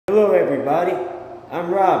everybody,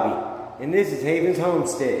 I'm Robbie, and this is Haven's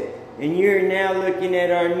Homestead, and you're now looking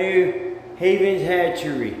at our new Haven's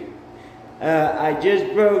Hatchery. I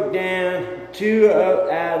just broke down 2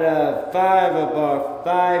 out of 5 of our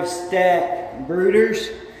 5 stack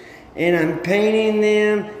brooders, and I'm painting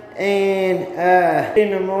them and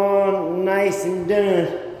getting them all nice and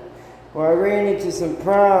done. Well, I ran into some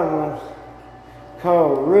problems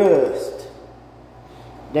called rust.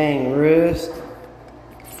 Dang rust.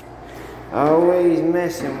 Always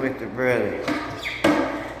messing with the brother.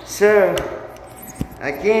 So,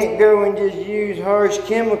 I can't go and just use harsh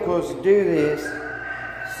chemicals to do this.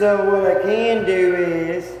 So what I can do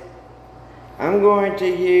is, I'm going to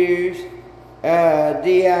use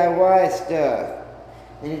DIY stuff.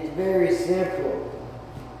 And it's very simple.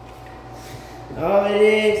 All it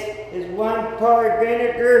is 1 part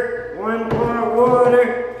vinegar, 1 part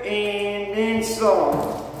water, and then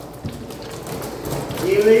salt.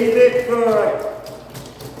 You leave it for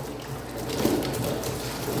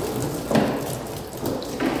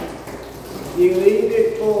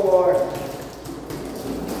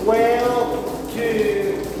 12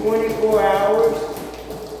 to 24 hours,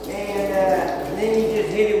 and then you just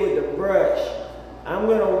hit it with a brush. I'm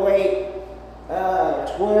gonna wait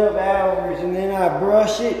 12 hours, and then I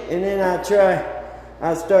brush it, and then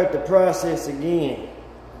I start the process again.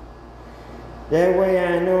 That way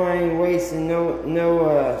I know I ain't wasting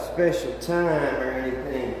no special time or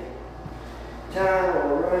anything. Time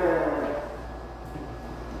will run.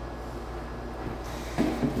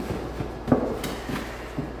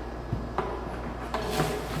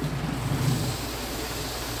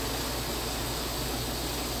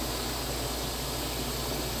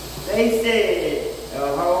 They said a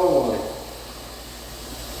whole one,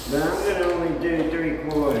 but I'm gonna only do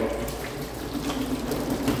 3/4.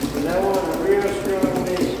 But I want a real strong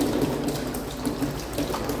mix.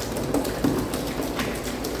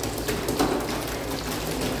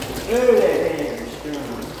 Ooh, that hammer's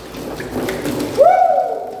strong. Woo!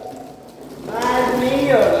 Reminds me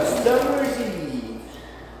of summer's eve.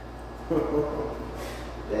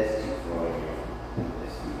 That's too far.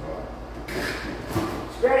 That's too far.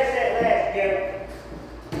 Scratch that last joke.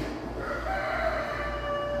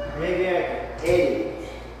 Maybe I can edit it.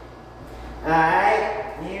 Alright,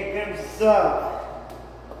 here comes the salt.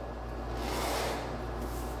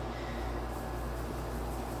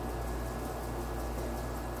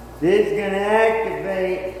 This is going to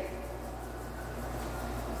activate.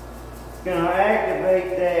 It's going to activate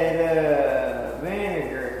that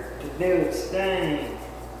vinegar to do its thing.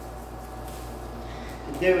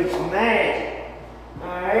 To do its magic.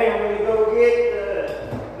 Alright, I'm going to go get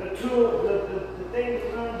the tool, the thing that's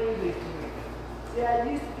going to do this to me. See, I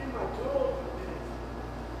used to do my tools with this.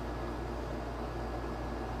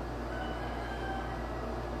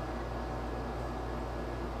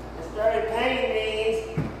 I started painting these,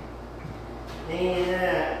 and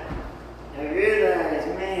I realized,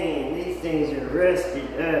 man, these things are rusted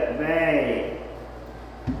up bad.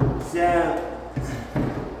 So,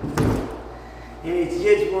 and it's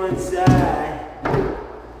just one side.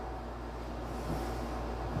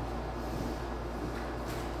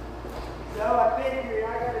 So I figured I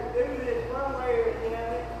gotta do this one way or the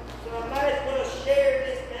other, so I might as well share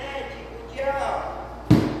this magic with y'all.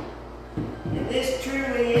 And this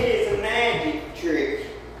truly is a magic trick.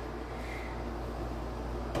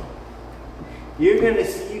 You're gonna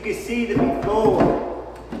see, you can see the before.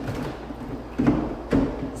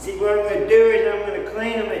 See, what I'm gonna do is I'm gonna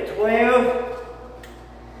clean them at 12,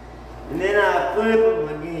 and then I'll flip them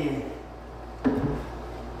again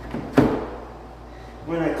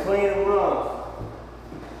when I clean them off.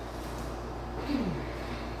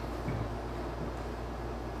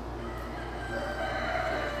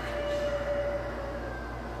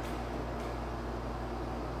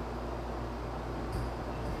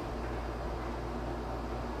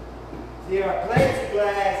 See, our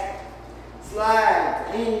plexiglass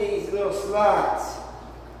slides in these little slots.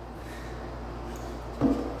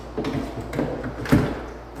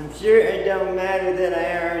 I'm sure it don't matter that I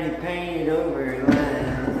already painted over a line.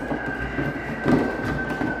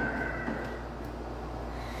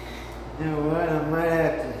 You know what? I might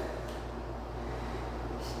have to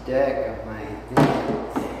stack up my things.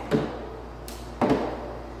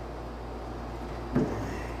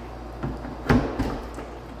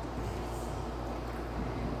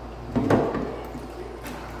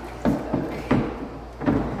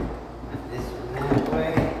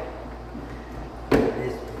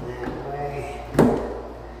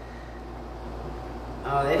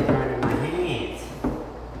 Oh, they're burning my hands.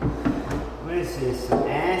 What is this, some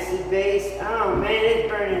acid base? Oh man, it's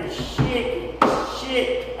burning shit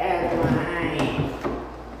out of my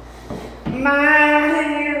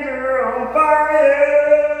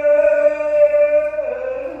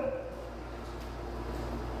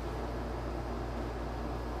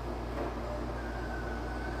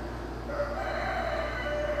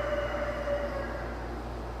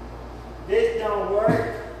this don't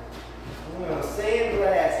work, I'm gonna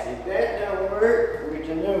sandblast it. If that don't work, which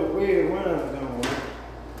I know either one of them gonna work,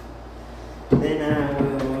 then I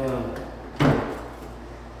will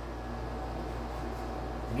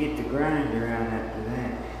get the grinder out after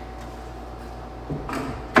that.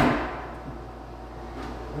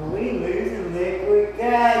 Are we losing liquid?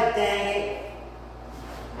 God dang it.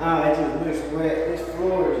 Oh, it just looks wet. This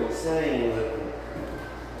floor is insane looking.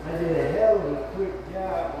 I did a hell of a quick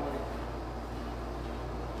job on it.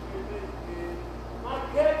 My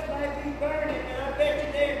guts might be burning, and I bet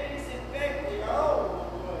you they're disinfected. Oh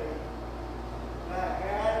boy.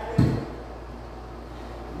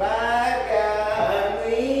 By God,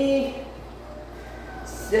 we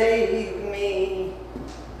save me.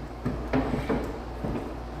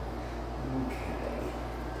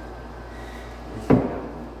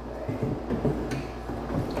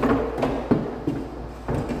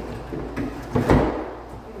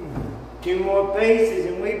 Two more paces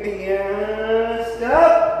and we be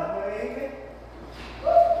stop. Baby.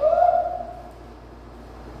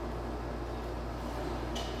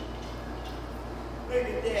 Look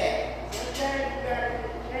at that. Sometimes you gotta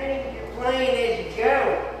change your plane as you go.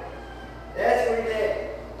 That's where that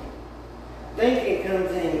thinking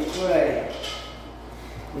comes into play.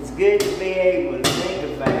 It's good to be able to think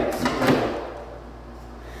about stuff.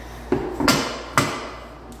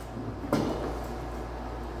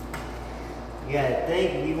 You gotta think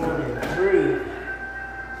if you want to improve,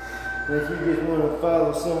 unless you just want to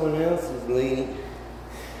follow someone else's lead.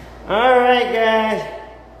 Alright guys,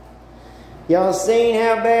 y'all seen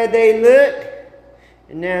how bad they look?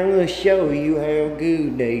 And now I'm going to show you how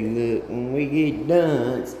good they look when we get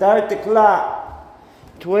done. Start the clock.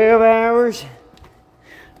 12 hours.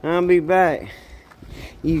 I'll be back.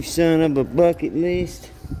 You son of a bucket list.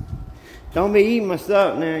 Don't be eating my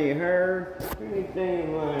stuff now, you heard? Turn this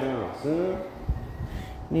damn light off, son.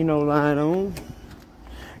 Need no light on.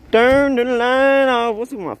 Turn the light off.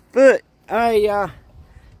 What's with my foot? Alright, y'all.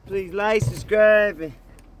 Please like, subscribe, and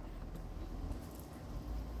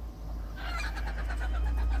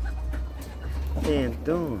damn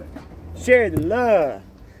thorn. Share the love.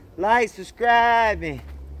 Like, subscribe, and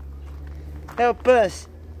help us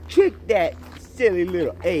trick that silly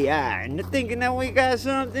little AI into thinking that we got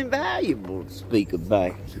something valuable to speak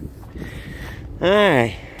about.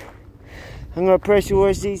 Alright. I'm gonna pressure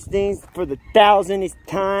wash these things for the 1000th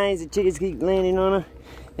times. The chickens keep landing on them.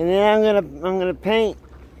 And then I'm gonna paint.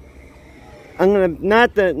 I'm gonna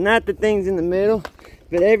not the things in the middle,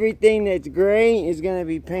 but everything that's gray is gonna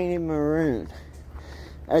be painted maroon.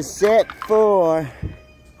 Except for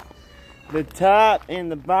the top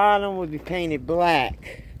and the bottom will be painted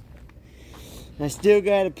black. I still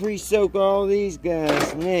gotta pre-soak all these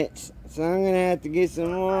guys next. So I'm gonna have to get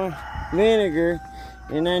some more vinegar,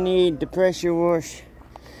 and I need to pressure wash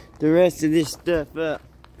the rest of this stuff up.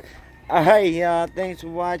 Alright y'all, thanks for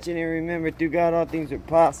watching, and remember, through God all things are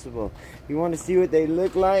possible. You want to see what they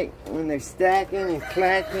look like when they're stacking and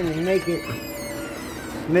clacking and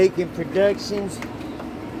making productions?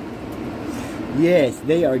 Yes,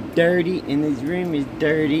 they are dirty, and this room is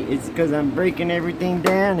dirty. It's because I'm breaking everything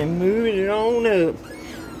down and moving it on up.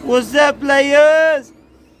 What's up, players?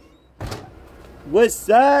 What's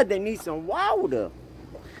up? They need some water.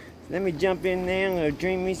 Let me jump in there. I'm gonna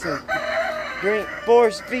drink me some,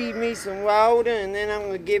 force feed me some water, and then I'm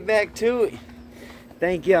gonna get back to it.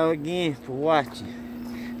 Thank y'all again for watching.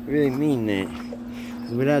 I really mean that.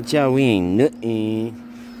 Without y'all, we ain't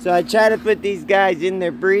nothing. So I try to put these guys in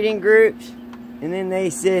their breeding groups, and then they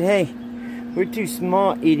said, hey, we're too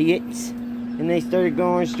small, idiots. And they started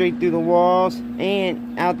going straight through the walls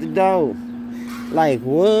and out the door. Like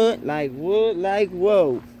what? Like what? Like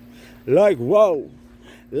whoa. Like whoa.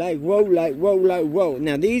 Like whoa, like whoa, like whoa.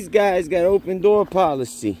 Now these guys got open door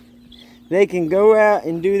policy. They can go out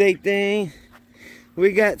and do their thing.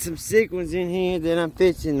 We got some sick ones in here that I'm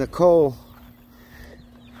fixing the coal.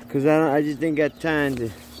 Cause I just ain't got time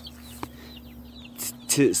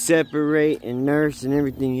to separate and nurse and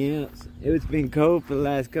everything else. It's been cold for the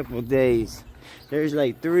last couple of days. There's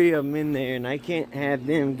like 3 of them in there, and I can't have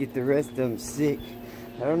them get the rest of them sick.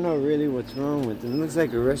 I don't know really what's wrong with them. It looks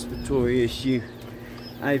like a respiratory issue.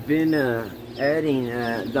 I've been adding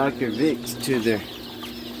Dr. Vicks to their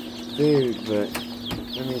food,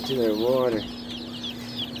 to their water.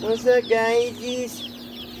 What's up, guys?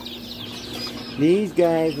 These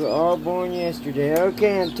guys were all born yesterday.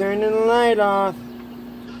 Okay, I'm turning the light off.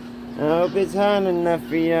 I hope it's hot enough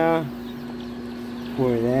for y'all.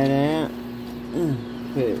 Pour that out.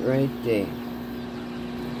 Put it right there.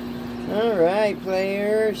 Alright,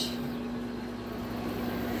 players.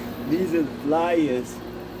 These are the flyers.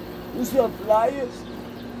 What's up, flyers?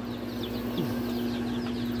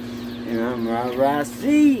 And I'm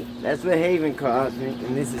Rossi. That's what Haven calls me.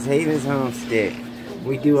 And this is Haven's Homestead.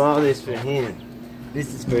 We do all this for him.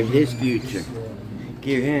 This is for his future.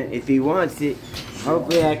 Give him, if he wants it,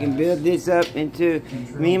 hopefully I can build this up into,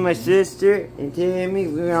 me and my sister and Tammy,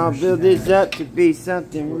 we're all build this up to be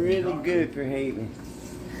something really good for Haven.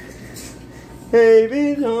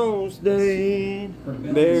 Haven's Homestead.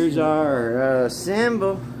 There's our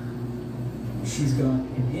symbol. She's got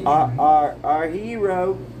an our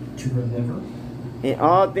hero. to remember. And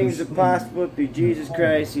all things are possible through Jesus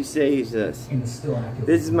Christ who saves us.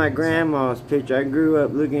 This is my grandma's picture. I grew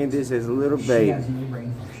up looking at this as a little baby.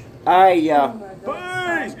 Alright, y'all.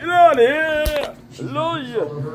 Peace! Get out of here! I love you!